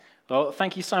Well,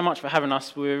 thank you so much for having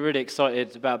us. We're really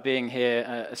excited about being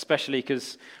here, especially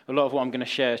because a lot of what I'm going to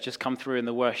share has just come through in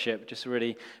the worship. Just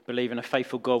really believe in a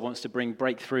faithful God wants to bring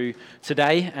breakthrough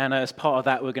today. And as part of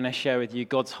that, we're going to share with you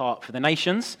God's heart for the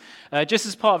nations. Just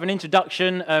as part of an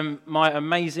introduction, my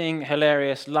amazing,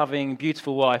 hilarious, loving,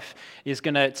 beautiful wife is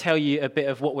going to tell you a bit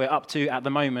of what we're up to at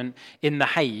the moment in The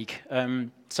Hague.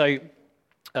 So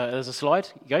there's a slide.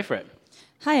 Go for it.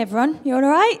 Hi, everyone. You all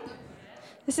right?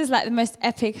 This is like the most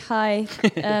epic high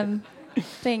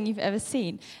thing you've ever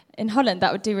seen. In Holland,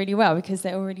 that would do really well because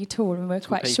they're all really tall and we're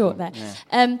quite short there.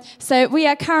 Yeah. So we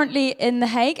are currently in The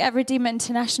Hague at Redeemer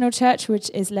International Church,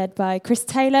 which is led by Chris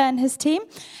Taylor and his team.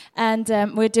 And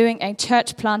we're doing a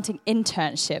church planting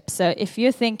internship. So if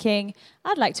you're thinking,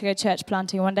 I'd like to go church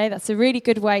planting one day, that's a really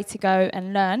good way to go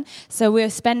and learn. So we're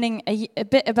spending a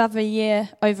bit above a year,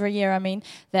 over a year,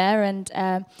 there.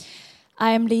 And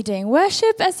I am leading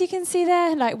worship, as you can see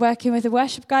there, like working with the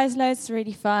worship guys loads. It's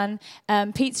really fun.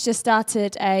 Pete's just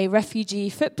started a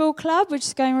refugee football club, which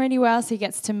is going really well. So he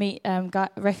gets to meet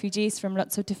refugees from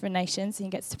lots of different nations, and he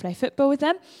gets to play football with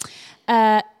them.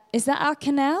 Is that our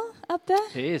canal up there?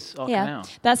 It is, our canal.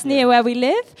 That's near where we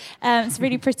live. It's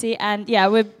really pretty. And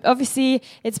we're obviously,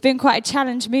 it's been quite a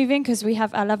challenge moving because we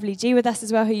have our lovely G with us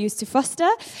as well, who used to foster.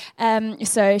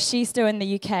 So she's still in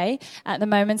the UK at the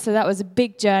moment. So that was a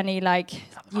big journey, At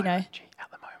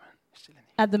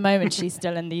the moment, she's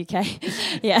still in the UK.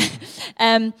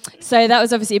 So that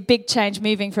was obviously a big change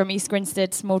moving from East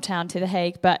Grinstead, small town, to The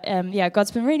Hague. But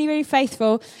God's been really, really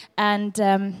faithful. And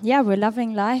we're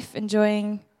loving life,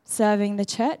 enjoying serving the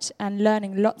church and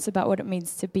learning lots about what it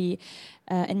means to be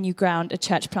a new ground, a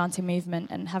church planting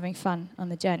movement, and having fun on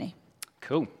the journey.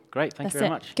 Cool. Great. Thank you very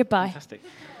much. Goodbye. Fantastic.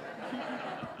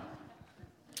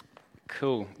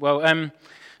 Cool. Well,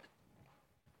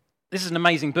 this is an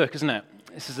amazing book, isn't it?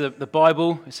 This is the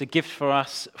Bible. It's a gift for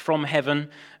us from heaven.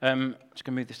 I'm just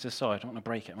going to move this to the side. I don't want to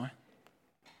break it, am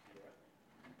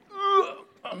I?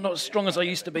 I'm not as strong as I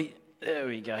used to be. There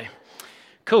we go.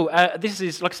 Cool. This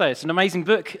is, like I say, it's an amazing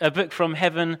book, a book from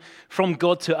heaven, from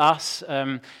God to us,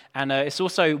 and it's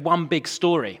also one big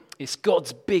story. It's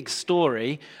God's big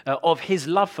story of his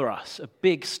love for us, a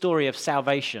big story of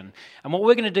salvation. And what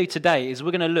we're going to do today is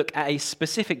we're going to look at a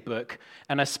specific book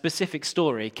and a specific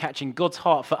story, catching God's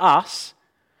heart for us,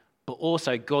 but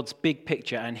also God's big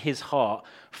picture and his heart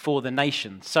for the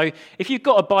nations. So if you've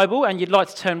got a Bible and you'd like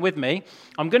to turn with me,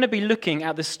 I'm going to be looking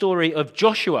at the story of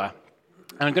Joshua.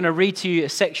 And I'm going to read to you a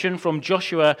section from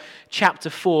Joshua chapter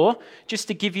 4, just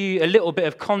to give you a little bit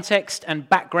of context and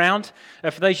background.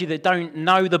 For those of you that don't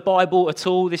know the Bible at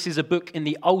all, this is a book in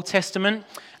the Old Testament.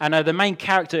 And the main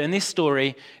character in this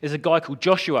story is a guy called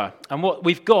Joshua. And what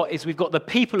we've got the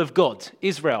people of God,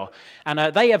 Israel.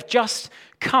 And they have just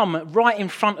come right in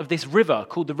front of this river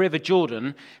called the River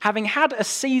Jordan, having had a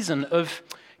season of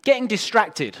getting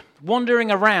distracted,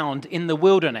 wandering around in the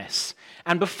wilderness.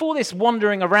 And before this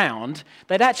wandering around,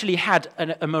 they'd actually had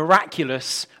a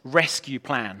miraculous rescue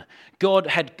plan. God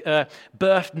had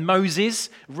birthed Moses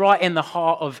right in the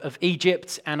heart of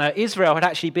Egypt, and Israel had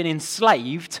actually been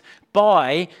enslaved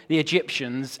by the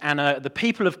Egyptians, and the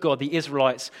people of God, the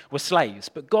Israelites, were slaves.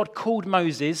 But God called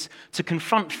Moses to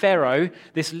confront Pharaoh,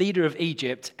 this leader of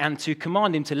Egypt, and to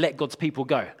command him to let God's people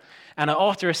go. And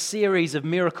after a series of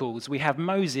miracles, we have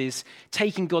Moses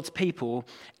taking God's people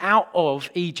out of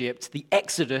Egypt, the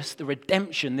Exodus, the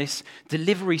redemption, this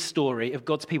delivery story of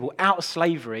God's people out of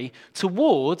slavery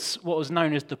towards what was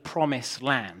known as the Promised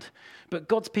Land. But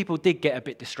God's people did get a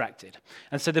bit distracted.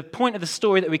 And so the point of the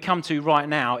story that we come to right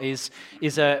now is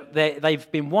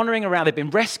they've been wandering around, they've been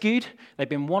rescued, they've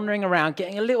been wandering around,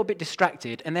 getting a little bit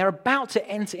distracted, and they're about to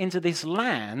enter into this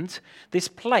land, this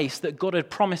place that God had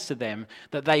promised to them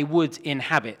that they would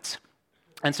inhabit.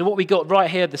 And so what we got right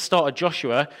here at the start of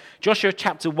Joshua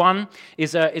chapter 1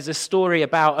 is a story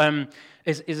about...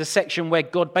 is a section where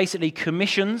God basically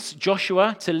commissions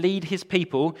Joshua to lead his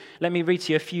people. Let me read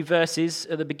to you a few verses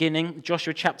at the beginning.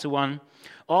 Joshua chapter 1.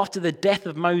 After the death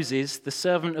of Moses, the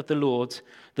servant of the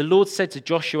Lord said to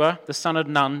Joshua, the son of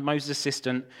Nun, Moses'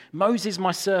 assistant, "Moses,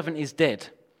 my servant, is dead.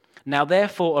 Now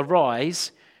therefore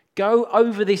arise, go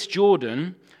over this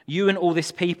Jordan, you and all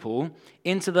this people,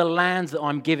 into the land that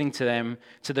I'm giving to them,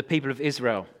 to the people of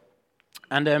Israel."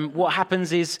 And what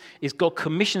happens is God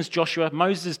commissions Joshua.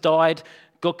 Moses died.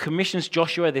 God commissions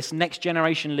Joshua, this next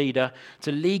generation leader,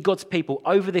 to lead God's people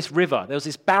over this river. There was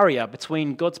this barrier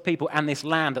between God's people and this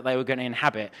land that they were going to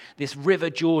inhabit, this river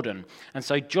Jordan. And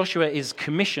so Joshua is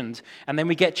commissioned. And then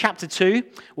we get chapter 2,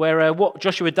 where what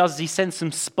Joshua does is he sends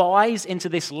some spies into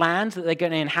this land that they're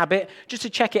going to inhabit, just to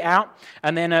check it out.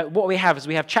 And then what we have is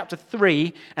we have chapter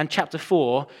 3 and chapter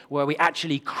 4, where we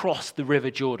actually cross the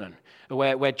river Jordan,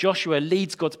 where Joshua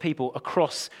leads God's people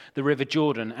across the river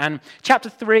Jordan. And chapter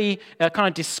 3 kind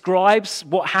of describes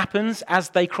what happens as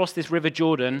they cross this river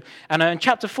Jordan. And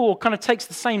chapter 4 kind of takes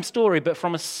the same story, but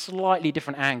from a slightly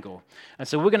different angle. And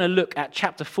so we're going to look at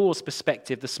chapter 4's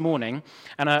perspective this morning.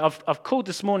 And I've called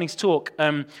this morning's talk,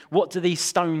 What Do These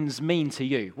Stones Mean to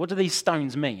You? What do these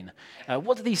stones mean?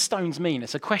 What do these stones mean?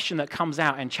 It's a question that comes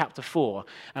out in chapter 4.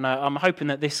 And I'm hoping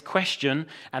that this question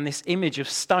and this image of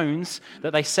stones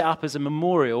that they set up as a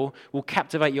memorial will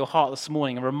captivate your heart this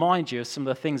morning and remind you of some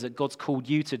of the things that God's called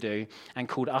you to do and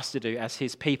called us to do as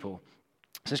his people.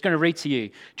 So I'm just going to read to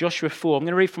you Joshua 4. I'm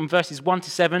going to read from verses 1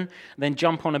 to 7 and then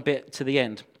jump on a bit to the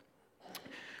end.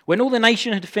 When all the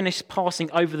nation had finished passing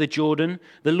over the Jordan,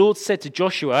 the Lord said to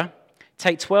Joshua,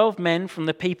 "Take 12 men from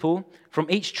the people, from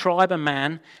each tribe a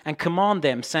man, and command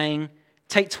them, saying,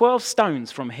 'Take 12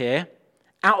 stones from here,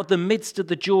 out of the midst of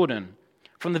the Jordan,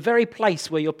 from the very place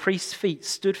where your priests' feet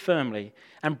stood firmly,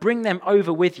 and bring them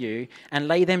over with you, and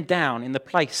lay them down in the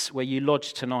place where you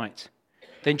lodge tonight.'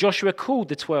 Then Joshua called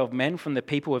the 12 men from the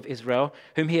people of Israel,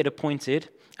 whom he had appointed,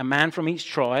 a man from each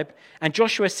tribe, and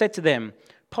Joshua said to them,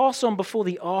 'Pass on before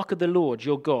the ark of the Lord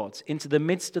your God into the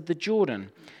midst of the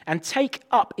Jordan, and take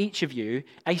up each of you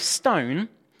a stone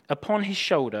upon his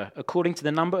shoulder, according to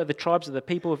the number of the tribes of the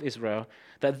people of Israel,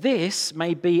 that this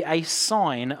may be a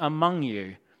sign among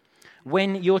you.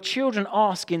 When your children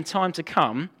ask in time to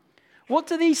come, "What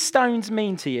do these stones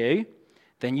mean to you?"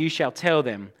 then you shall tell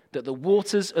them that the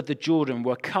waters of the Jordan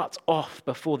were cut off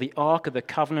before the ark of the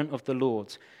covenant of the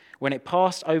Lord. When it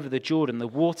passed over the Jordan, the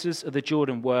waters of the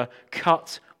Jordan were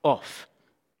cut off.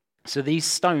 So these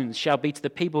stones shall be to the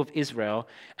people of Israel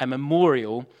a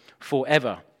memorial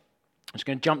forever." I'm just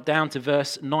going to jump down to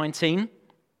verse 19.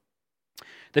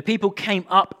 The people came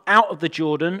up out of the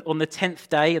Jordan on the 10th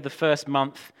day of the first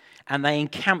month, and they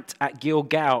encamped at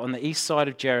Gilgal on the east side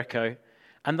of Jericho.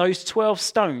 And those 12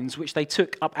 stones which they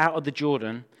took up out of the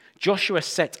Jordan, Joshua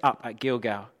set up at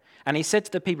Gilgal. And he said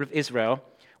to the people of Israel,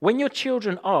 "When your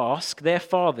children ask their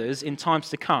fathers in times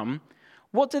to come,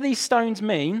 'What do these stones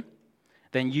mean?'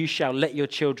 then you shall let your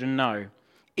children know.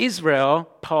 Israel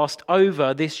passed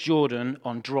over this Jordan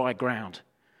on dry ground.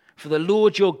 For the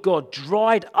Lord your God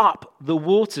dried up the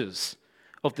waters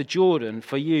of the Jordan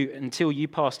for you until you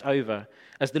passed over,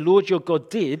 as the Lord your God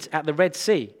did at the Red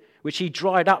Sea, which he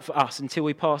dried up for us until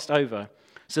we passed over,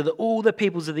 so that all the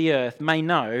peoples of the earth may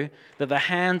know that the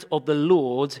hand of the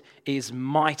Lord is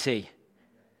mighty,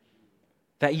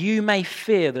 that you may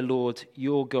fear the Lord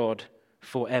your God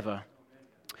forever."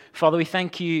 Father, we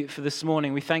thank you for this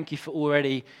morning. We thank you for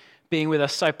already being with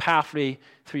us so powerfully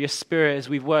through your Spirit as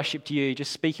we've worshipped you,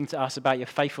 just speaking to us about your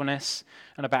faithfulness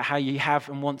and about how you have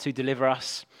and want to deliver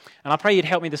us. And I pray you'd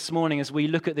help me this morning as we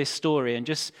look at this story and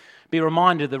just be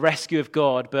reminded of the rescue of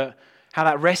God, but how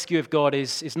that rescue of God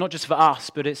is not just for us,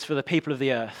 but it's for the people of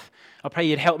the earth. I pray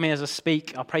you'd help me as I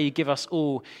speak. I pray you give us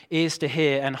all ears to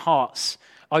hear and hearts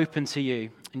open to you.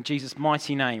 In Jesus'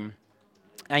 mighty name,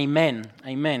 amen.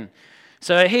 Amen.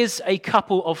 So here's a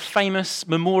couple of famous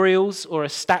memorials or a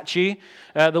statue.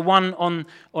 The one on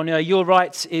your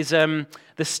right is the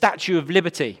Statue of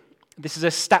Liberty. This is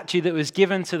a statue that was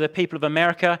given to the people of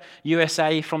America,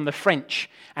 USA, from the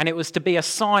French. And it was to be a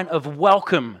sign of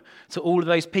welcome to all of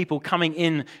those people coming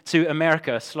in to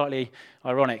America. Slightly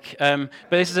ironic. But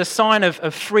this is a sign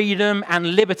of freedom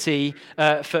and liberty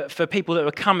for people that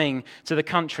were coming to the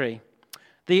country.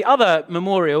 The other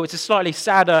memorial is a slightly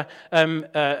sadder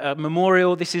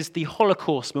memorial. This is the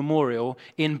Holocaust Memorial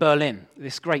in Berlin,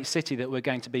 this great city that we're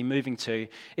going to be moving to.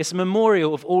 It's a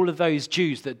memorial of all of those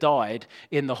Jews that died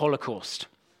in the Holocaust.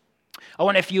 I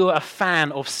wonder if you're a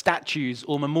fan of statues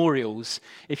or memorials,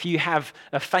 if you have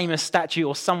a famous statue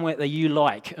or somewhere that you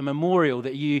like, a memorial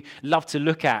that you love to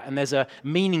look at, and there's a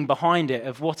meaning behind it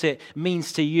of what it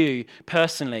means to you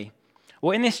personally.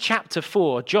 Well, in this chapter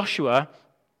 4, Joshua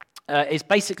is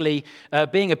basically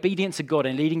being obedient to God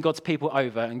and leading God's people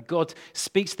over. And God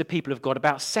speaks to the people of God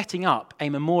about setting up a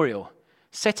memorial,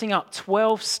 setting up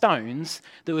 12 stones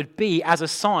that would be as a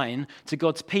sign to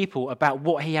God's people about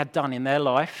what he had done in their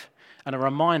life and a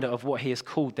reminder of what he has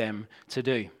called them to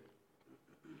do.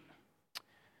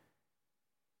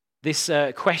 This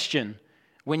question,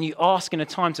 when you ask in a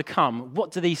time to come, what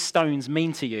do these stones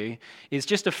mean to you, is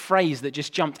just a phrase that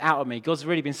just jumped out at me. God's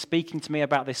really been speaking to me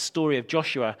about this story of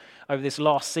Joshua over this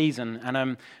last season.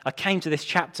 And I came to this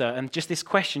chapter and just this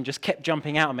question just kept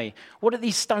jumping out at me. What do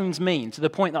these stones mean? To the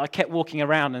point that I kept walking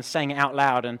around and saying it out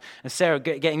loud, and Sarah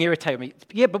getting irritated with me.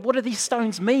 Yeah, but what do these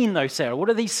stones mean though, Sarah? What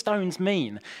do these stones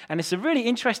mean? And it's a really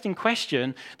interesting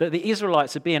question that the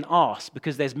Israelites are being asked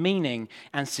because there's meaning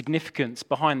and significance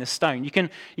behind the stone. You can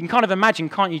kind of imagine,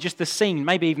 can't you, just the scene,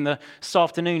 maybe even this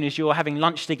afternoon as you're having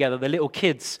lunch together, the little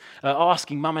kids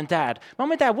asking Mum and Dad,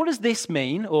 what does this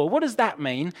mean? Or what does that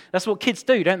mean? That's what kids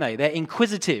do, don't they? They're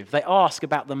inquisitive. They ask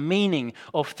about the meaning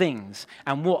of things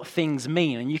and what things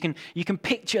mean. And you can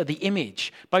picture the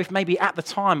image, both maybe at the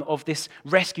time of this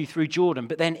rescue through Jordan,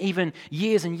 but then even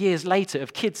years and years later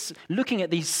of kids looking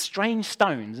at these strange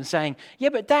stones and saying, yeah,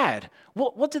 but Dad,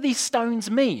 what do these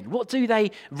stones mean? What do they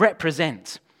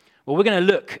represent? Well, we're going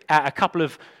to look at a couple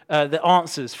of the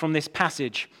answers from this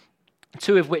passage,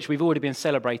 two of which we've already been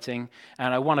celebrating,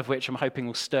 and one of which I'm hoping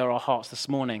will stir our hearts this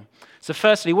morning. So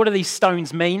firstly, what do these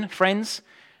stones mean, friends?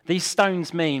 These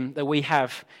stones mean that we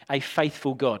have a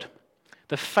faithful God,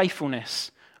 the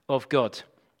faithfulness of God.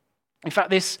 In fact,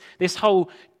 this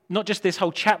whole, not just this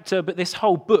whole chapter, but this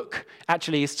whole book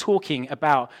actually is talking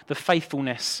about the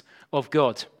faithfulness of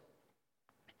God.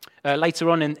 Later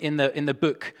on in the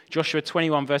book, Joshua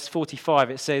 21 verse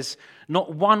 45, it says,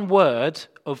 "Not one word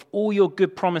of all your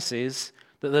good promises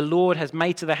that the Lord has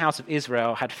made to the house of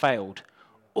Israel had failed.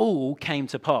 All came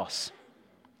to pass."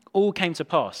 All came to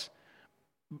pass.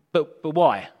 But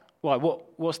why? Why?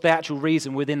 What's the actual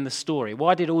reason within the story?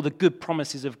 Why did all the good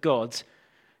promises of God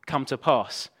come to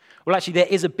pass? Well, actually, there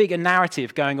is a bigger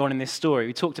narrative going on in this story.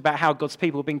 We talked about how God's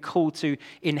people have been called to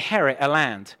inherit a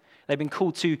land. They've been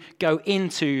called to go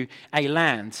into a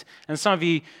land. And some of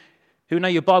you who know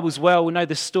your Bibles well will know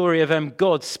the story of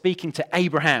God speaking to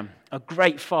Abraham, a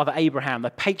great father Abraham,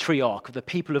 the patriarch of the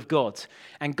people of God.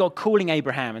 And God calling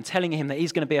Abraham and telling him that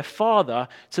he's going to be a father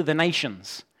to the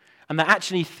nations. And that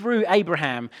actually through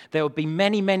Abraham, there would be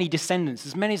many, many descendants,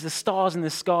 as many as the stars in the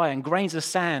sky and grains of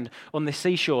sand on the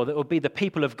seashore, that would be the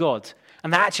people of God.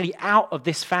 And that actually out of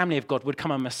this family of God would come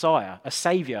a Messiah, a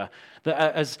Savior.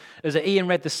 That as Ian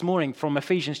read this morning from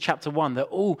Ephesians chapter 1, that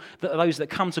all those that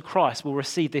come to Christ will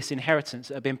receive this inheritance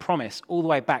that had been promised all the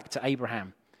way back to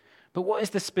Abraham. But what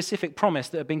is the specific promise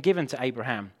that had been given to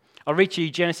Abraham? I'll read to you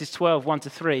Genesis 12,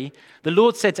 1-3. The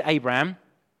Lord said to Abraham,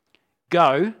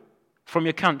 "Go from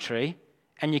your country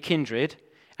and your kindred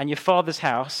and your father's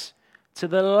house to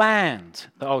the land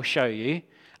that I'll show you,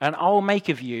 and I'll make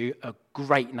of you a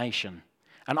great nation.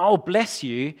 And I'll bless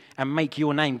you and make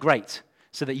your name great,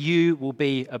 so that you will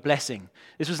be a blessing."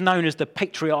 This was known as the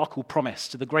patriarchal promise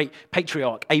to the great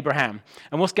patriarch Abraham.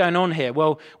 And what's going on here?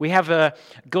 Well, we have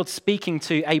God speaking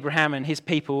to Abraham and his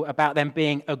people about them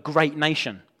being a great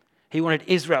nation. He wanted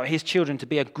Israel, his children, to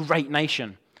be a great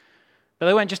nation. But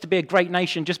they weren't just to be a great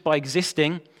nation just by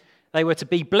existing. They were to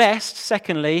be blessed,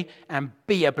 secondly, and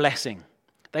be a blessing.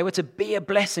 They were to be a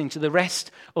blessing to the rest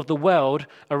of the world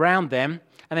around them.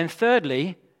 And then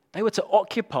thirdly, they were to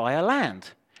occupy a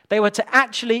land. They were to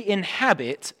actually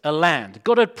inhabit a land.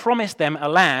 God had promised them a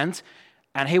land,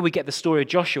 and here we get the story of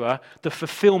Joshua, the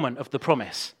fulfillment of the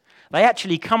promise. They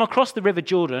actually come across the river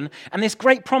Jordan, and this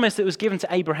great promise that was given to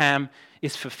Abraham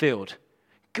is fulfilled.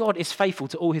 God is faithful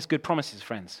to all his good promises,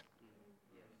 friends.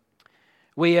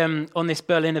 We, on this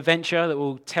Berlin adventure that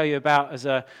we'll tell you about as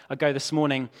I go this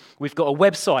morning, we've got a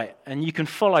website, and you can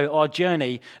follow our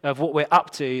journey of what we're up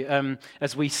to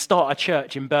as we start a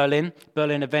church in Berlin,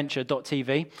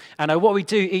 berlinadventure.tv. And what we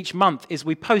do each month is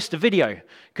we post a video,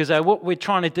 because what we're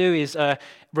trying to do is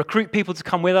recruit people to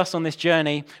come with us on this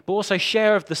journey, but also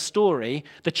share of the story,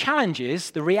 the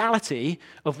challenges, the reality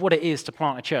of what it is to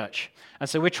plant a church. And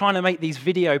so we're trying to make these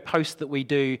video posts that we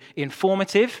do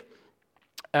informative,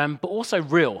 but also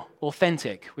real,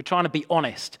 authentic. We're trying to be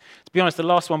honest. To be honest, the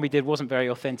last one we did wasn't very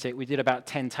authentic. We did about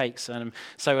 10 takes,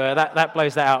 so that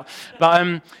blows that out.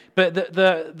 But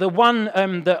the one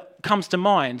that comes to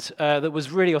mind that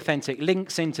was really authentic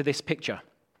links into this picture.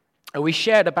 We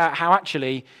shared about how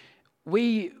actually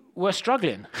we were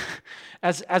struggling.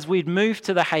 As we'd moved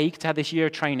to The Hague to have this year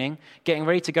of training, getting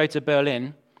ready to go to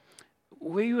Berlin,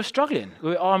 we were struggling.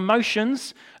 Our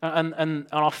emotions and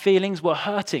our feelings were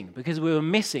hurting because we were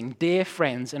missing dear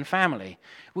friends and family.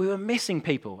 We were missing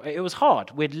people. It was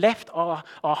hard. We'd left our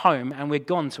home and we'd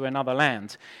gone to another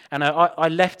land. And I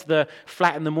left the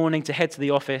flat in the morning to head to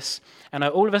the office, and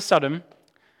all of a sudden,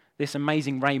 this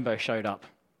amazing rainbow showed up.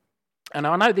 And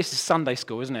I know this is Sunday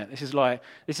school, isn't it? This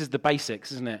is the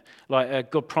basics, isn't it?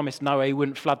 God promised Noah he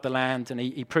wouldn't flood the land, and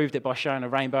he proved it by showing a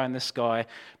rainbow in the sky.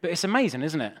 But it's amazing,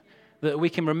 isn't it? That we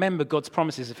can remember God's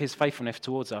promises of his faithfulness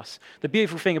towards us. The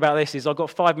beautiful thing about this is I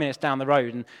got 5 minutes down the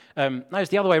road, and no,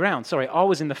 it's the other way around. Sorry, I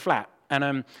was in the flat,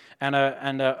 and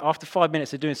after 5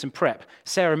 minutes of doing some prep,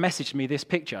 Sarah messaged me this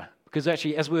picture. Because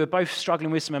actually, as we were both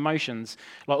struggling with some emotions,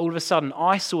 all of a sudden,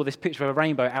 I saw this picture of a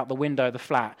rainbow out the window of the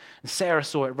flat, and Sarah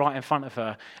saw it right in front of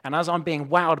her. And as I'm being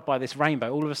wowed by this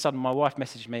rainbow, all of a sudden, my wife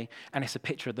messaged me, and it's a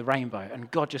picture of the rainbow.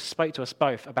 And God just spoke to us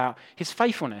both about his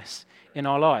faithfulness in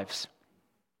our lives.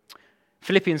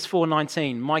 Philippians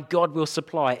 4:19, my God will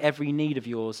supply every need of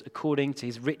yours according to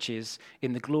his riches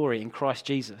in the glory in Christ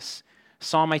Jesus.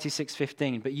 Psalm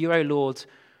 86:15, but you, O Lord,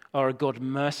 are a God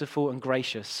merciful and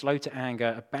gracious, slow to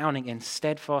anger, abounding in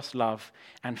steadfast love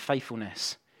and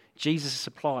faithfulness. Jesus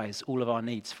supplies all of our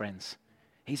needs, friends.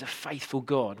 He's a faithful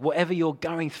God. Whatever you're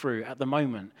going through at the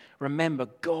moment, remember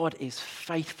God is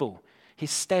faithful. His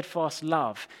steadfast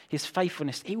love, his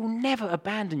faithfulness, he will never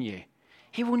abandon you.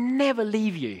 He will never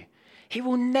leave you. He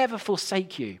will never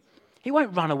forsake you. He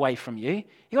won't run away from you.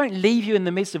 He won't leave you in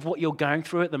the midst of what you're going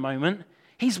through at the moment.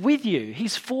 He's with you.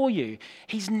 He's for you.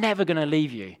 He's never going to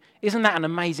leave you. Isn't that an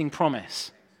amazing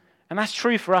promise? And that's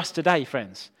true for us today,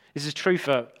 friends. This is true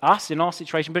for us in our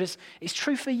situation, but it's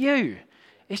true for you.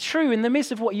 It's true in the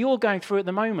midst of what you're going through at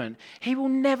the moment. He will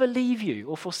never leave you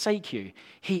or forsake you.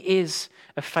 He is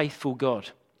a faithful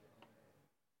God.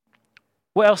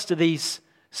 What else do these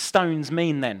stones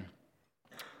mean then?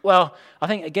 Well, I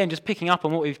think, again, just picking up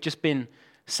on what we've just been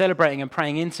celebrating and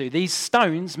praying into, these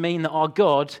stones mean that our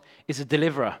God is a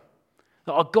deliverer,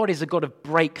 that our God is a God of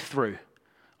breakthrough.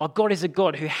 Our God is a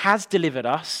God who has delivered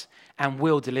us and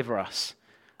will deliver us.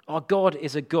 Our God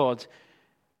is a God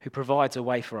who provides a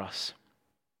way for us.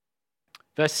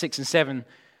 Verse 6 and 7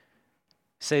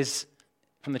 says,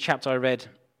 from the chapter I read,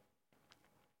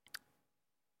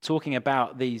 talking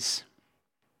about these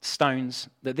stones,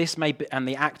 that this may be, and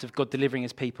the act of God delivering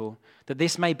his people, that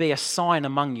this may be a sign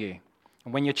among you.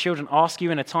 And when your children ask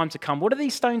you in a time to come, what do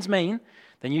these stones mean?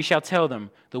 Then you shall tell them,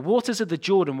 the waters of the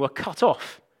Jordan were cut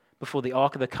off before the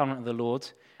ark of the covenant of the Lord.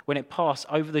 When it passed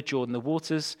over the Jordan, the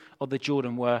waters of the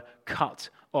Jordan were cut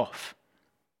off.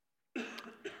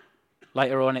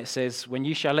 Later on it says, when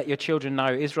you shall let your children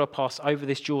know Israel passed over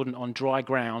this Jordan on dry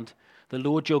ground, the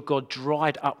Lord your God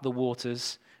dried up the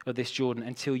waters of this Jordan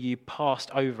until you passed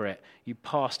over it. You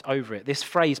passed over it. This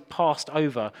phrase, passed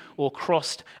over or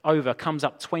crossed over, comes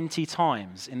up 20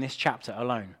 times in this chapter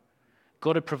alone.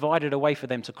 God had provided a way for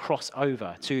them to cross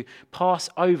over, to pass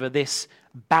over this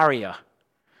barrier.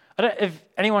 Have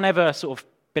anyone ever sort of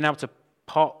been able to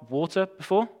part water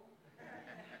before?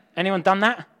 Anyone done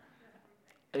that?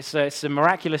 It's a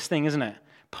miraculous thing, isn't it?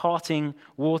 Parting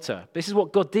water. This is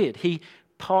what God did. He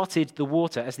parted the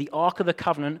water as the Ark of the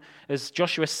Covenant, as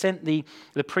Joshua sent the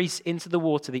priests into the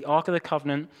water, the Ark of the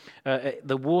Covenant,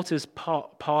 the waters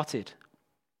parted.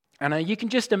 And you can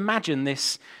just imagine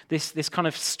this kind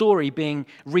of story being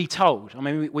retold. I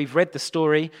mean, we've read the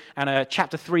story, and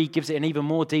chapter 3 gives it in even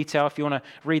more detail. If you want to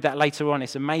read that later on,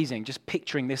 it's amazing. Just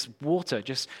picturing this water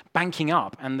just banking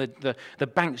up, and the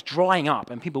banks drying up,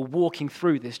 and people walking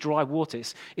through this dry water.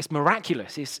 It's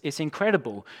miraculous. It's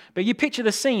incredible. But you picture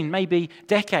the scene maybe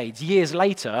decades, years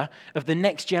later, of the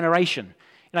next generation.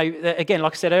 You know, again,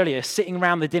 like I said earlier, sitting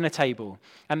around the dinner table,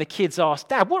 and the kids ask,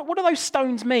 Dad, what do those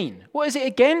stones mean? What is it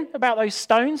again about those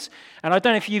stones? And I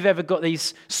don't know if you've ever got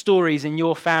these stories in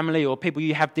your family or people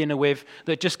you have dinner with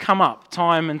that just come up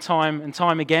time and time and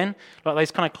time again, like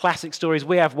those kind of classic stories.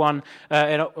 We have one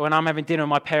when I'm having dinner with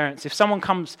my parents. If someone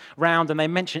comes round and they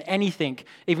mention anything,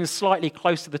 even slightly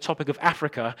close to the topic of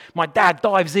Africa, my dad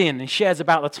dives in and shares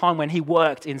about the time when he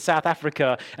worked in South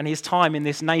Africa and his time in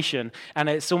this nation. And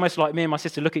it's almost like me and my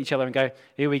sister look at each other and go,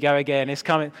 here we go again, it's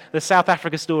coming, the South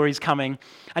Africa story's coming.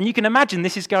 And you can imagine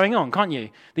this is going on, can't you?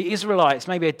 The Israelites,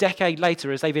 maybe a decade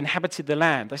later, as they've inhabited the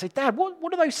land, they say, Dad, what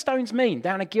do those stones mean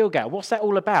down at Gilgal? What's that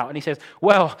all about? And he says,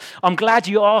 well, I'm glad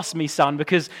you asked me, son,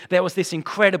 because there was this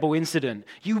incredible incident.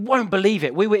 You won't believe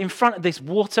it. We were in front of this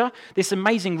water, this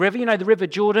amazing river, you know, the River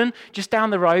Jordan, just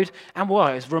down the road, and wow,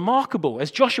 it was remarkable.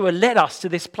 As Joshua led us to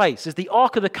this place, as the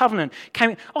Ark of the Covenant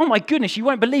came, oh my goodness, you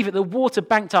won't believe it, the water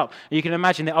banked up. And you can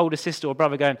imagine the older sister or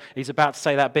brother going, he's about to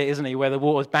say that bit, isn't he, where the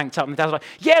water's banked up. And the dad's like,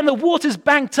 yeah, and the water's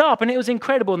banked up, and it was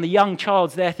incredible. And the young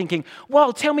child's there thinking,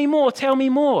 well, tell me more, tell me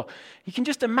more. You can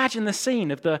just imagine the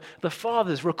scene of the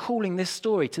fathers recalling this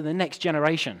story to the next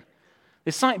generation.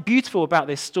 There's something beautiful about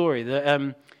this story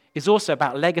that is also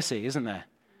about legacy, isn't there?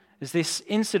 There's this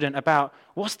incident about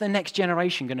what's the next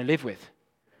generation going to live with?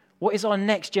 What is our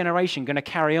next generation going to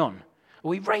carry on? Are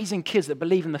we raising kids that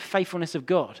believe in the faithfulness of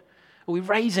God? Are we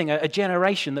raising a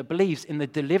generation that believes in the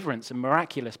deliverance and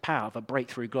miraculous power of a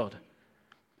breakthrough God?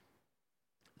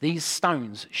 These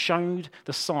stones showed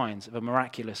the signs of a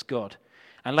miraculous God.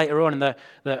 And later on,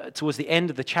 towards the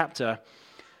end of the chapter,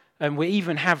 we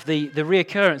even have the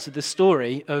reoccurrence of the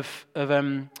story of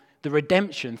the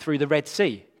redemption through the Red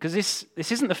Sea. Because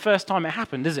this isn't the first time it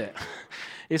happened, is it?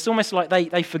 It's almost like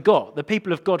they forgot. The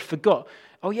people of God forgot.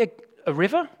 Oh yeah, a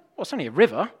river? Well, it's only a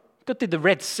river. God did the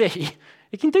Red Sea.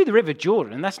 He can do the River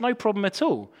Jordan, and that's no problem at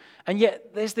all. And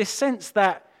yet there's this sense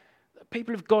that the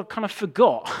people of God kind of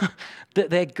forgot that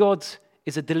their God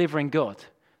is a delivering God,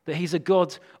 that he's a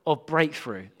God of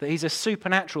breakthrough, that he's a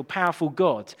supernatural, powerful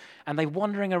God. And they're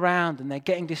wandering around and they're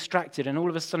getting distracted, and all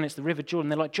of a sudden it's the River Jordan.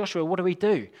 They're like, Joshua, what do we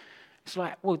do? It's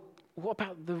like, well, what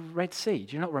about the Red Sea?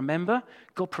 Do you not remember?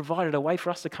 God provided a way for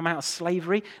us to come out of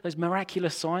slavery. Those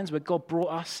miraculous signs where God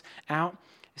brought us out.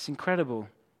 It's incredible.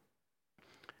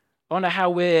 I wonder how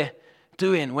we're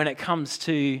doing when it comes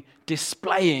to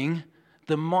displaying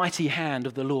the mighty hand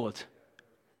of the Lord.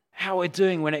 How we're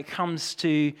doing when it comes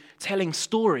to telling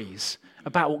stories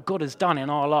about what God has done in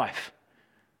our life.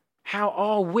 How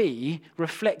are we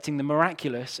reflecting the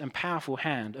miraculous and powerful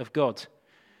hand of God?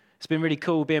 It's been really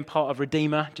cool being part of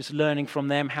Redeemer, just learning from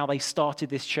them how they started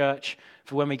this church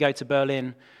for when we go to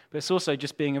Berlin. But it's also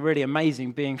just being really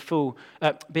amazing being part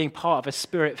of a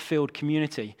spirit-filled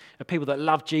community of people that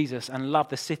love Jesus and love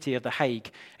the city of The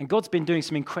Hague. And God's been doing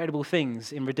some incredible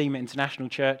things in Redeemer International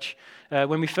Church.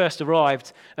 When we first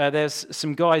arrived, there's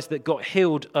some guys that got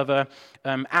healed of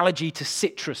an allergy to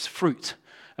citrus fruit.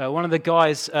 One of the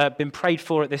guys been prayed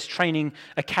for at this training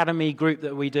academy group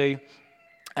that we do.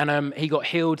 And he got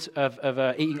healed of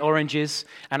eating oranges.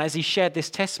 And as he shared this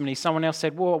testimony, someone else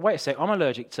said, well, wait a sec, I'm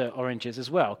allergic to oranges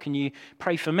as well. Can you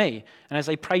pray for me? And as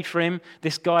they prayed for him,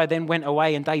 this guy then went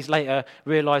away and days later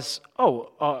realized,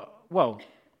 I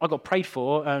got prayed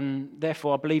for, and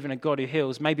therefore I believe in a God who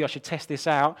heals. Maybe I should test this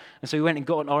out. And so he went and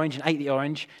got an orange and ate the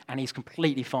orange, and he's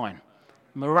completely fine.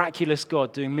 Miraculous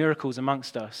God doing miracles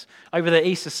amongst us. Over the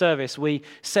Easter service, we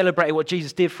celebrated what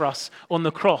Jesus did for us on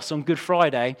the cross on Good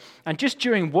Friday. And just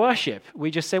during worship, we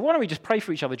just said, why don't we just pray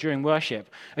for each other during worship?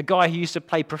 A guy who used to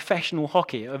play professional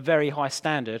hockey at a very high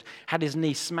standard, had his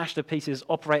knee smashed to pieces,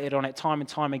 operated on it time and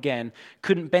time again,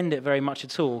 couldn't bend it very much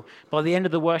at all. By the end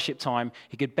of the worship time,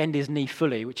 he could bend his knee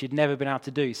fully, which he'd never been able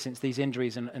to do since these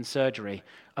injuries and surgery.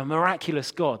 A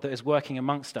miraculous God that is working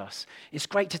amongst us. It's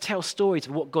great to tell stories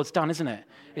of what God's done, isn't it?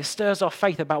 It stirs our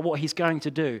faith about what he's going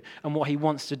to do and what he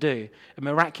wants to do. A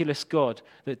miraculous God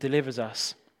that delivers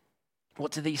us.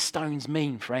 What do these stones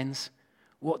mean, friends?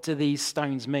 What do these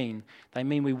stones mean? They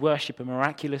mean we worship a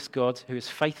miraculous God who is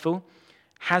faithful,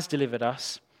 has delivered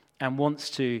us, and wants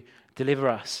to deliver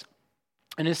us.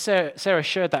 And as Sarah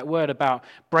shared that word about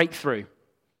breakthrough,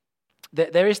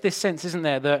 there is this sense, isn't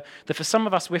there, that for some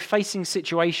of us, we're facing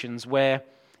situations where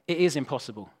it is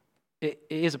impossible.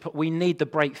 We need the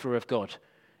breakthrough of God.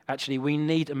 Actually, we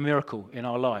need a miracle in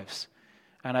our lives.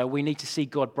 And we need to see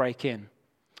God break in.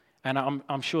 And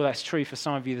I'm sure that's true for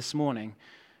some of you this morning.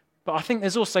 But I think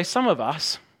there's also some of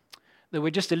us that we're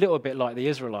just a little bit like the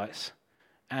Israelites.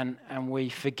 And we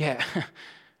forget,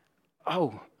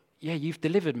 oh, yeah, you've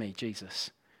delivered me,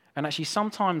 Jesus. And actually,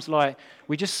 sometimes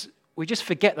we just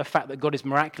forget the fact that God is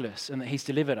miraculous and that he's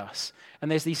delivered us. And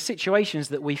there's these situations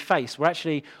that we face where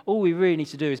actually all we really need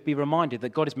to do is be reminded that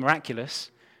God is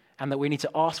miraculous and that we need to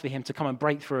ask for him to come and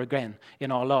break through again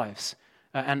in our lives.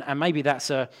 And maybe that's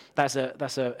a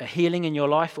healing in your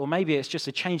life, or maybe it's just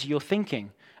a change of your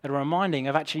thinking and a reminding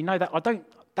of actually, no,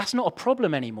 that's not a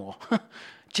problem anymore.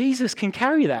 Jesus can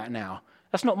carry that now.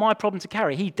 That's not my problem to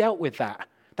carry. He dealt with that.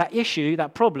 That issue,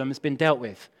 that problem has been dealt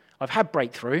with. I've had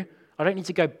breakthrough. I don't need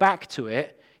to go back to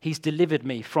it. He's delivered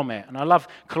me from it. And I love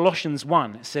Colossians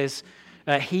 1. It says,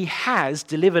 he has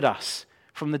delivered us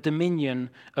from the dominion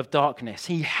of darkness.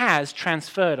 He has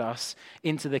transferred us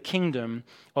into the kingdom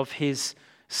of his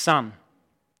Son.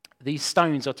 These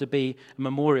stones are to be a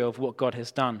memorial of what God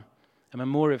has done, a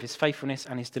memorial of his faithfulness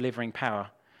and his delivering power.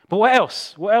 But what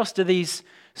else? What else do these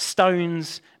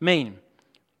stones mean?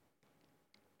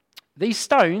 These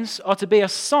stones are to be a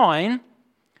sign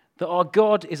that our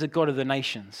God is a God of the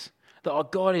nations, that our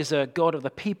God is a God of the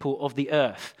people of the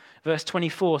earth. Verse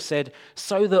 24 said,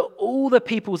 so that all the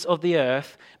peoples of the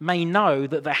earth may know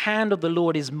that the hand of the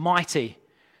Lord is mighty,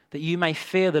 that you may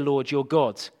fear the Lord your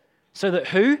God. So that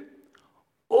who?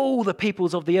 All the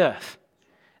peoples of the earth.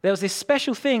 There was this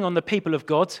special thing on the people of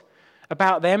God.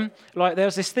 about them. Like there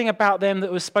was this thing about them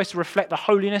that was supposed to reflect the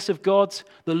holiness of God,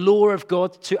 the law of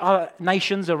God to other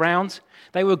nations around.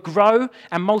 They would grow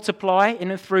and multiply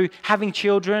through having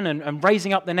children and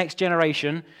raising up the next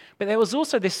generation. But there was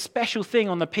also this special thing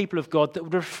on the people of God that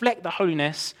would reflect the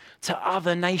holiness to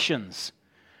other nations.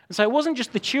 And so it wasn't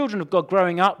just the children of God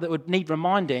growing up that would need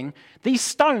reminding. These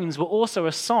stones were also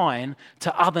a sign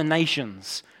to other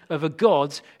nations of a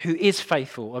God who is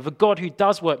faithful, of a God who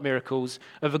does work miracles,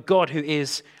 of a God who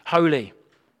is holy.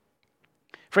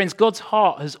 Friends, God's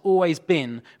heart has always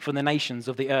been for the nations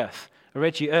of the earth. I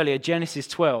read to you earlier Genesis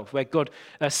 12, where God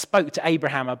spoke to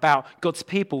Abraham about God's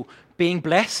people being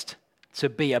blessed to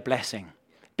be a blessing.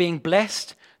 Being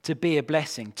blessed to be a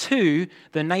blessing to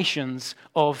the nations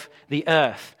of the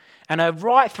earth. And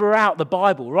right throughout the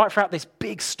Bible, right throughout this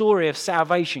big story of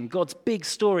salvation, God's big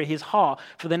story, his heart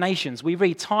for the nations, we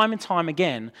read time and time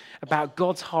again about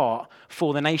God's heart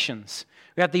for the nations.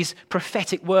 We have these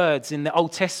prophetic words in the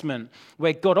Old Testament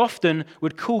where God often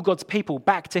would call God's people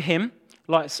back to him,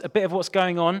 like a bit of what's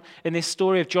going on in this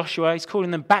story of Joshua. He's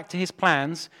calling them back to his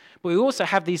plans. But we also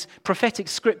have these prophetic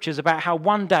scriptures about how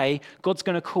one day God's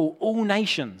going to call all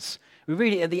nations. We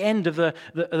read it at the end of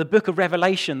the book of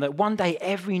Revelation that one day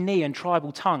every knee and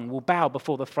tribal tongue will bow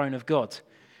before the throne of God.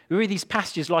 We read these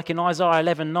passages like in Isaiah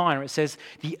 11:9 where it says,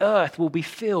 the earth will be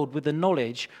filled with the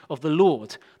knowledge of the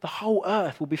Lord. The whole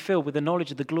earth will be filled with the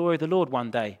knowledge of the glory of the Lord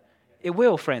one day. It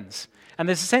will, friends. And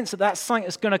there's a sense that that's something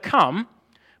that's going to come,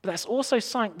 but that's also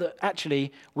something that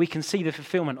actually we can see the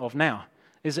fulfillment of now.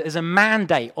 There's a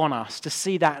mandate on us to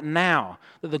see that now.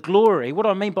 That the glory, what do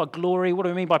I mean by glory? What do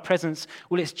I mean by presence?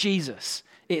 Well, it's Jesus.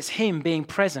 It's him being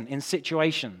present in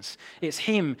situations. It's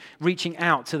him reaching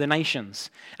out to the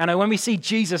nations. And when we see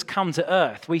Jesus come to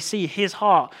earth, we see his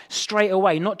heart straight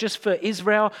away, not just for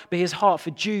Israel, but his heart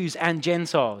for Jews and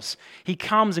Gentiles. He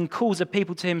comes and calls the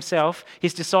people to himself,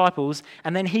 his disciples,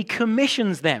 and then he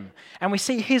commissions them. And we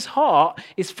see his heart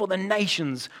is for the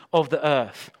nations of the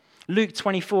earth. Luke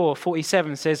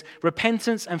 24:47 says,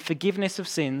 repentance and forgiveness of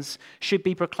sins should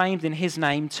be proclaimed in his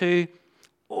name to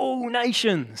all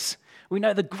nations. We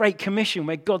know the Great Commission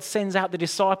where God sends out the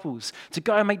disciples to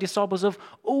go and make disciples of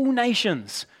all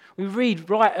nations. We read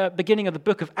right at the beginning of the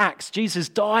book of Acts, Jesus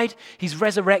died, he's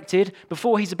resurrected.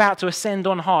 Before he's about to ascend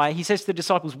on high, he says to the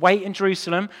disciples, wait in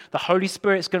Jerusalem. The Holy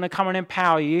Spirit's going to come and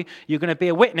empower you. You're going to be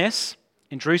a witness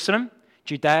in Jerusalem,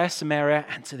 Judea, Samaria,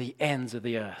 and to the ends of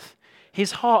the earth.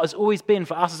 His heart has always been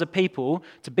for us as a people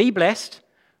to be blessed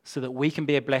so that we can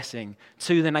be a blessing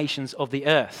to the nations of the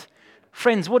earth.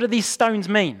 Friends, what do these stones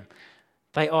mean?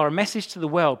 They are a message to the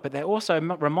world, but they're also a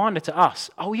reminder to us,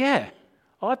 oh yeah,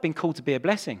 I've been called to be a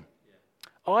blessing.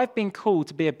 I've been called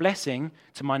to be a blessing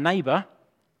to my neighbour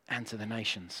and to the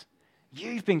nations.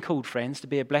 You've been called, friends, to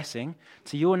be a blessing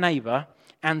to your neighbour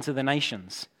and to the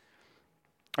nations.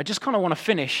 I just kind of want to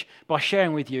finish by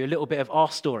sharing with you a little bit of our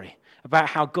story about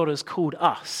how God has called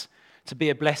us to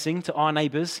be a blessing to our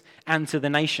neighbours and to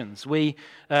the nations. We,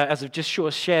 as I've just sort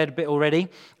of shared a bit already,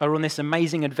 are on this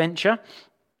amazing adventure.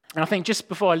 And I think just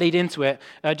before I lead into it,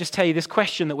 just tell you this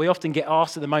question that we often get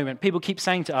asked at the moment. People keep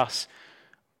saying to us,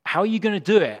 how are you going to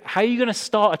do it? How are you going to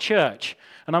start a church?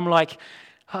 And I'm like,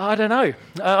 I don't know.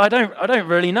 I don't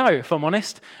really know, if I'm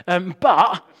honest.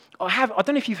 But I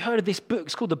don't know if you've heard of this book.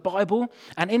 It's called the Bible,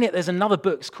 and in it there's another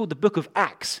book. It's called the Book of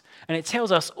Acts, and it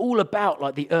tells us all about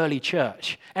like the early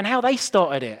church and how they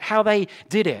started it, how they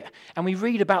did it. And we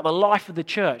read about the life of the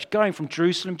church going from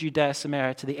Jerusalem, Judea,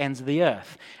 Samaria to the ends of the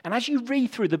earth. And as you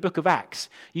read through the Book of Acts,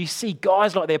 you see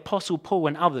guys like the Apostle Paul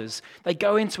and others. They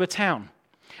go into a town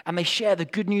and they share the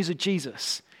good news of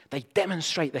Jesus. They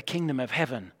demonstrate the kingdom of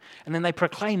heaven. And then they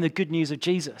proclaim the good news of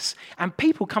Jesus. And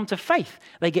people come to faith.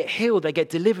 They get healed, they get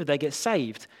delivered, they get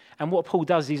saved. And what Paul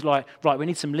does, he's like, right, we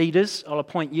need some leaders. I'll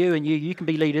appoint you and you can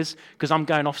be leaders because I'm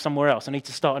going off somewhere else. I need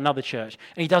to start another church.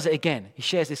 And he does it again. He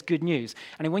shares this good news.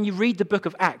 And when you read the book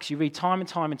of Acts, you read time and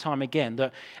time and time again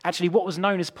that actually what was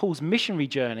known as Paul's missionary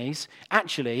journeys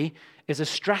actually is a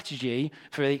strategy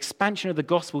for the expansion of the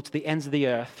gospel to the ends of the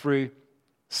earth through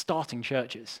starting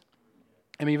churches.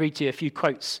 Let me read to you a few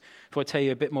quotes before I tell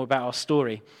you a bit more about our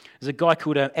story. There's a guy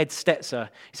called Ed Stetzer.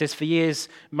 He says, for years,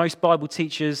 most Bible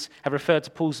teachers have referred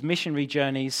to Paul's missionary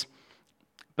journeys,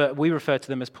 but we refer to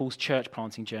them as Paul's church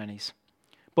planting journeys.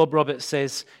 Bob Roberts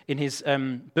says in his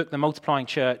book, The Multiplying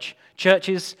Church,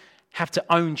 churches have to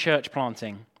own church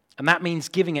planting, and that means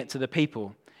giving it to the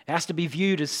people. It has to be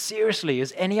viewed as seriously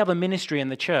as any other ministry in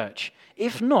the church,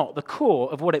 if not the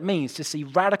core of what it means to see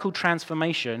radical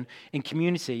transformation in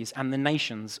communities and the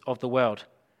nations of the world.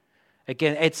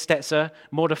 Again, Ed Stetzer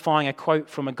modifying a quote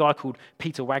from a guy called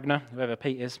Peter Wagner, whoever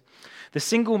Pete is. The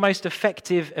single most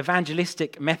effective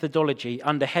evangelistic methodology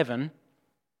under heaven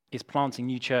is planting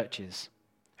new churches,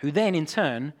 who then in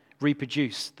turn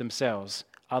reproduce themselves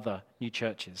other new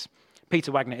churches.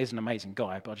 Peter Wagner is an amazing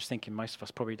guy, but I'm just thinking most of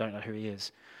us probably don't know who he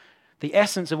is. The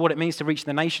essence of what it means to reach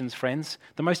the nations, friends,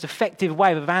 the most effective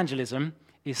way of evangelism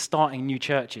is starting new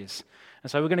churches. And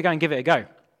so we're going to go and give it a go.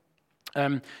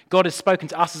 God has spoken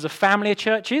to us as a family of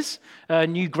churches,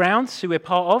 New Grounds, who we're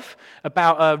part of,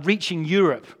 about reaching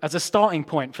Europe as a starting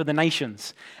point for the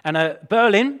nations. And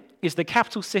Berlin is the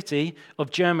capital city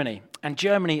of Germany. And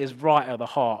Germany is right at the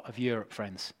heart of Europe,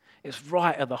 friends. It's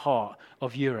right at the heart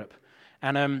of Europe.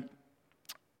 And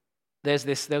there was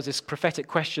this prophetic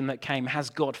question that came,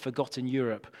 has God forgotten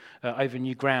Europe over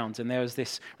New Grounds? And there was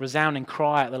this resounding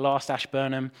cry at the last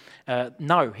Ashburnham,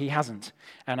 no, he hasn't.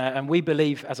 And we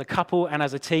believe as a couple and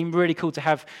as a team, really cool to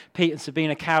have Pete and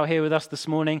Sabina Cow here with us this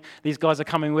morning. These guys are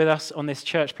coming with us on this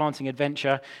church planting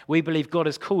adventure. We believe God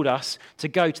has called us to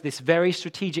go to this very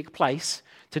strategic place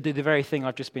to do the very thing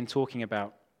I've just been talking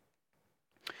about.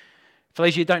 For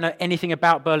those of you who don't know anything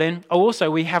about Berlin,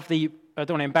 we have I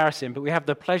don't want to embarrass him, but we have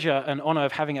the pleasure and honor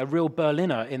of having a real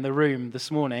Berliner in the room this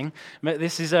morning.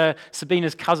 This is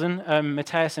Sabina's cousin,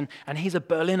 Matthias, and he's a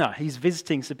Berliner. He's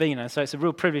visiting Sabina, so it's a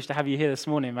real privilege to have you here this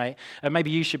morning, mate. Maybe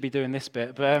you should be doing this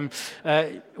bit, but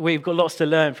we've got lots to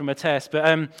learn from Matthias.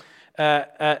 But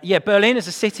Berlin is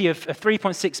a city of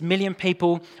 3.6 million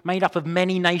people, made up of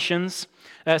many nations.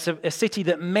 It's a city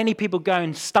that many people go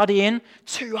and study in.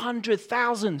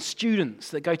 200,000 students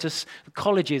that go to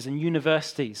colleges and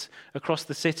universities across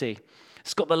the city.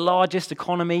 It's got the largest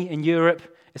economy in Europe.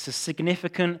 It's a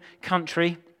significant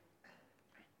country.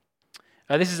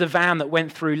 This is a van that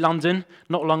went through London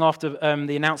not long after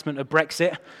the announcement of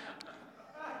Brexit.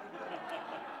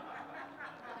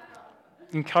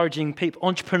 Encouraging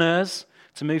entrepreneurs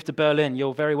to move to Berlin.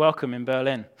 You're very welcome in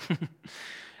Berlin.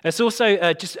 It's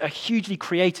also just a hugely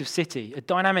creative city, a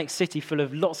dynamic city full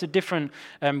of lots of different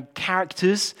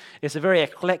characters. It's a very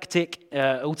eclectic,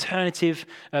 alternative,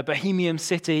 bohemian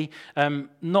city,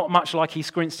 not much like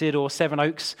East Grinstead or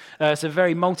Sevenoaks. It's a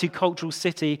very multicultural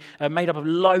city made up of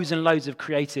loads and loads of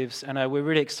creatives, and we're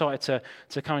really excited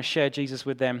to kind of share Jesus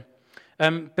with them.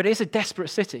 But it's a desperate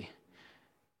city.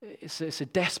 It's a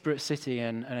desperate city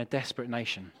and a desperate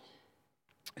nation.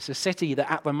 It's a city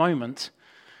that at the moment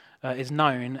is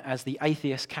known as the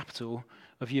atheist capital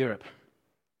of Europe.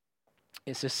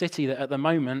 It's a city that at the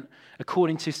moment,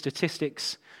 according to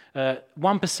statistics,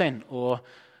 1% or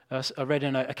I read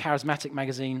in a charismatic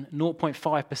magazine,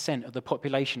 0.5% of the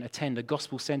population attend a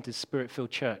gospel-centered,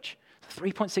 spirit-filled church.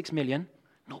 3.6 million,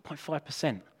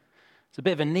 0.5%. It's a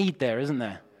bit of a need there, isn't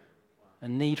there? A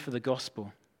need for the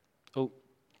gospel. Oh.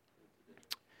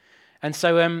 And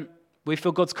so we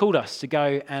feel God's called us to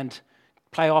go and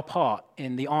play our part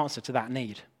in the answer to that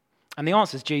need. And the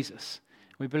answer is Jesus.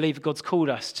 We believe God's called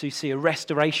us to see a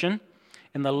restoration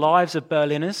in the lives of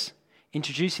Berliners,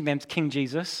 introducing them to King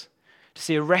Jesus, to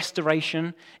see a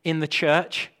restoration in the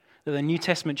church, that the New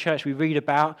Testament church we read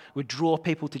about would draw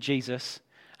people to Jesus,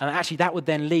 and actually that would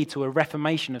then lead to a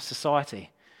reformation of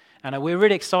society. And we're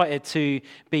really excited to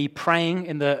be praying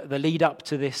in the lead up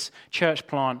to this church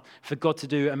plant for God to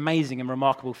do amazing and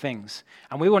remarkable things.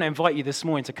 And we want to invite you this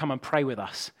morning to come and pray with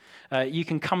us. You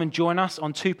can come and join us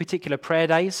on 2 particular prayer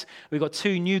days. We've got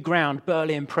 2 New Ground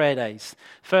Berlin prayer days.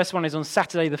 First one is on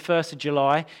Saturday the 1st of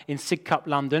July in Sidcup,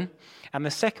 London. And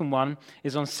the second one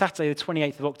is on Saturday the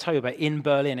 28th of October in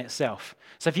Berlin itself.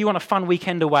 So if you want a fun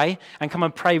weekend away and come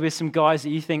and pray with some guys that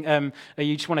you think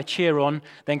you just want to cheer on,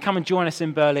 then come and join us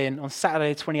in Berlin on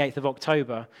Saturday the 28th of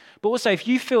October. But also if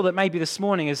you feel that maybe this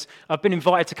morning, as I've been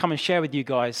invited to come and share with you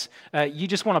guys, you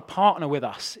just want to partner with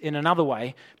us in another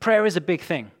way, prayer is a big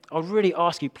thing. I'll really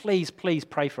ask you, please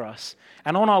pray for us.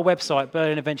 And on our website,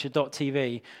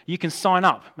 berlinadventure.tv, you can sign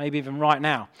up, maybe even right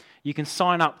now. You can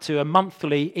sign up to a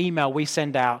monthly email we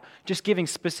send out just giving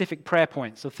specific prayer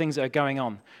points of things that are going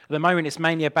on. At the moment, it's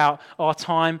mainly about our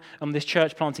time on this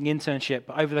church planting internship,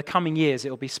 but over the coming years, it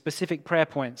will be specific prayer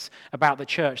points about the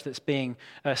church that's being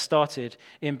started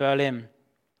in Berlin.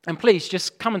 And please,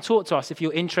 just come and talk to us if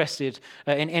you're interested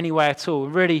in any way at all. We're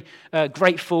really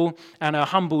grateful and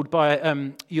humbled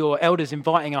by your elders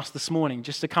inviting us this morning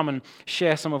just to come and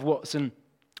share some of what's in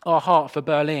our heart for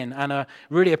Berlin, and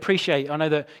really appreciate, I know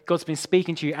that God's been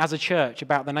speaking to you as a church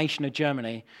about the nation of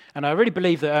Germany, and I really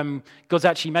believe that God's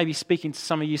actually maybe speaking to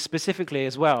some of you specifically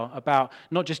as well about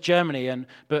not just Germany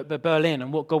but Berlin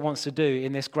and what God wants to do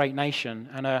in this great nation.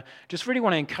 And just really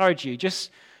want to encourage you,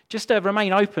 just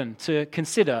remain open to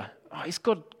consider is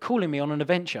God calling me on an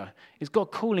adventure? Is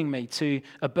God calling me to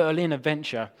a Berlin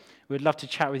adventure? We'd love to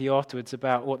chat with you afterwards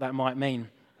about what that might mean.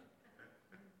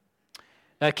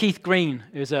 Keith Green,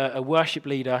 who was a worship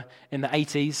leader in the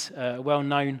 80s, a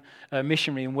well-known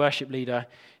missionary and worship leader,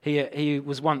 he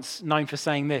was once known for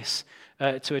saying this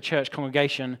to a church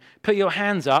congregation: put your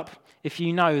hands up if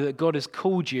you know that God has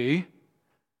called you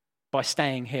by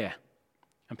staying here.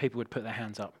 And people would put their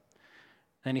hands up.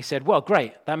 Then he said, well,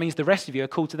 great, that means the rest of you are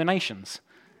called to the nations.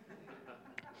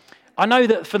 I know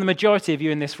that for the majority of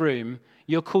you in this room,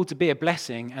 you're called to be a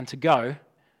blessing and to go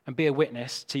and be a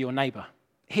witness to your neighbour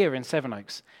here in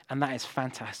Sevenoaks. And that is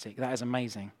fantastic. That is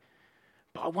amazing.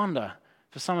 But I wonder,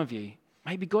 for some of you,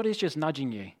 maybe God is just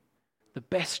nudging you. The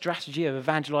best strategy of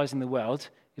evangelizing the world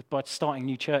is by starting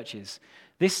new churches.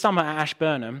 This summer at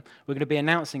Ashburnham, we're going to be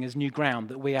announcing as new ground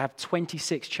that we have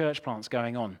 26 church plants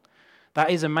going on. That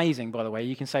is amazing, by the way.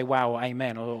 You can say wow or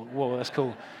amen or whoa, that's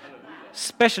cool.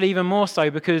 Especially even more so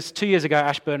because 2 years ago at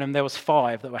Ashburnham, there was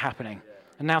 5 that were happening.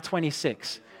 And now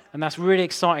 26. And that's really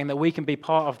exciting that we can be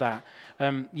part of that.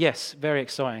 Yes, very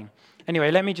exciting.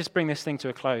 Anyway, let me just bring this thing to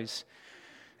a close.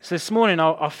 So this morning,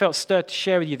 I felt stirred to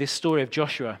share with you this story of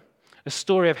Joshua, a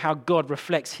story of how God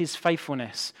reflects his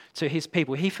faithfulness to his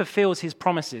people. He fulfills his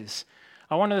promises.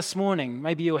 I wonder this morning,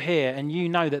 maybe you're here and you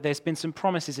know that there's been some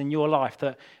promises in your life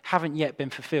that haven't yet been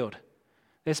fulfilled.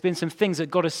 There's been some things that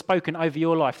God has spoken over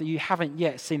your life that you haven't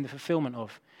yet seen the fulfillment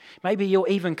of. Maybe you're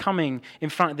even coming in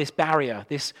front of this barrier,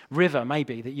 this river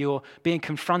maybe, that you're being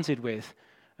confronted with.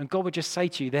 And God would just say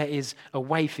to you, there is a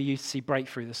way for you to see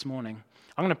breakthrough this morning.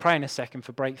 I'm going to pray in a second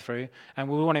for breakthrough, and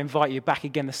we want to invite you back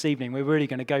again this evening. We're really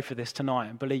going to go for this tonight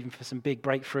and believing for some big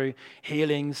breakthrough,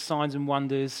 healings, signs and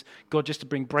wonders, God just to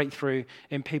bring breakthrough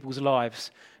in people's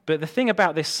lives. But the thing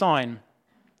about this sign,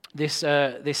 this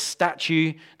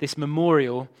statue, this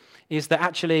memorial, is that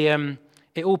actually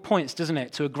it all points, doesn't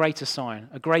it, to a greater sign,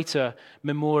 a greater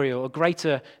memorial, a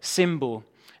greater symbol.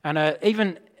 And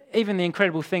even the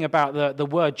incredible thing about the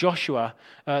word Joshua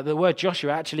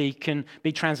actually can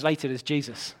be translated as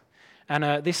Jesus.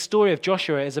 And this story of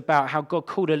Joshua is about how God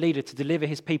called a leader to deliver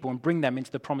his people and bring them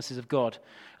into the promises of God.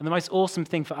 And the most awesome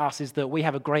thing for us is that we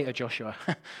have a greater Joshua.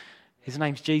 His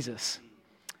name's Jesus.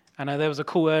 And there was a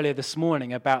call earlier this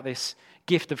morning about this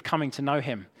gift of coming to know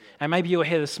him. And maybe you're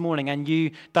here this morning and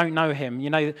you don't know him. You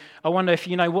know, I wonder if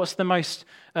you know what's the most,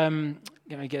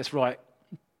 get this right.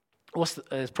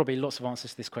 There's probably lots of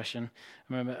answers to this question.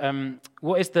 Remember,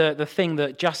 what is the thing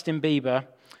that Justin Bieber,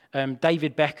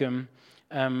 David Beckham,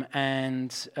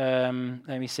 and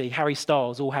Harry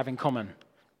Styles all have in common?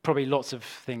 Probably lots of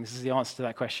things is the answer to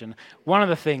that question. One of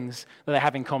the things that they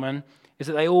have in common is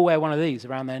that they all wear one of these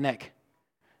around their neck.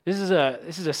 This is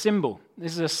a symbol.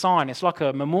 This is a sign. It's like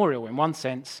a memorial in one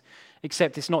sense,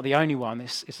 except it's not the only one.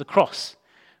 It's the cross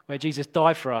where Jesus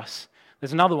died for us.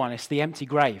 There's another one. It's the empty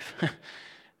grave.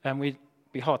 And we'd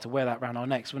be hard to wear that around our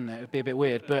necks, wouldn't it? It would be a bit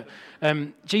weird. But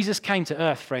Jesus came to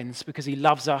earth, friends, because he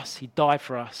loves us. He died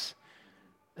for us.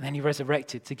 And then he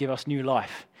resurrected to give us new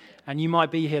life. And you might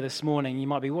be here this morning. You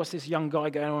might be, what's this young guy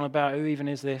going on about? Who even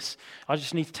is this? I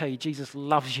just need to tell you, Jesus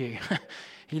loves you.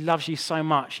 He loves you so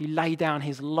much. He laid down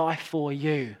his life for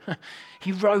you.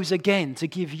 He rose again to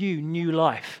give you new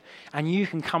life. And you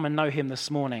can come and know him this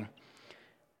morning.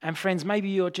 And friends, maybe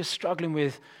you're just struggling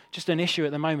with just an issue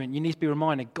at the moment. You need to be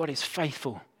reminded, God is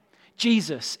faithful.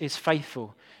 Jesus is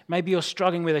faithful. Maybe you're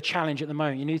struggling with a challenge at the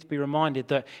moment. You need to be reminded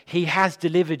that he has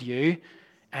delivered you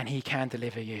and he can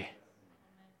deliver you.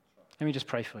 Let me just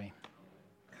pray for you.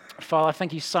 Father, I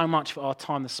thank you so much for our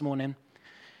time this morning.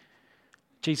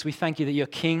 Jesus, we thank you that you're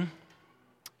king.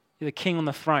 You're the king on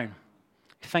the throne.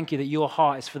 Thank you that your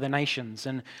heart is for the nations.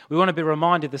 And we want to be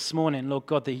reminded this morning, Lord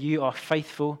God, that you are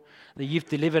faithful, that you've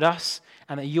delivered us,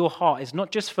 and that your heart is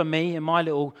not just for me and my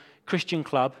little Christian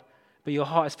club, but your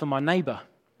heart is for my neighbor,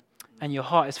 and your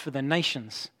heart is for the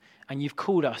nations. And you've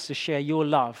called us to share your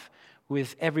love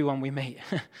with everyone we meet.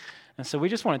 And so we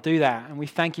just want to do that. And we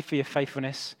thank you for your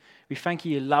faithfulness. We thank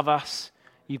you love us.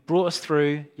 You've brought us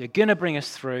through. You're going to bring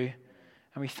us through.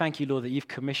 And we thank you, Lord, that you've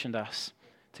commissioned us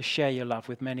to share your love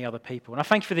with many other people. And I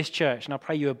thank you for this church, and I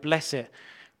pray you will bless it.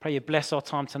 I pray you bless our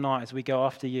time tonight as we go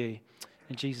after you.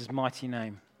 In Jesus' mighty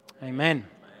name. Amen.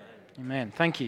 Amen. Thank you.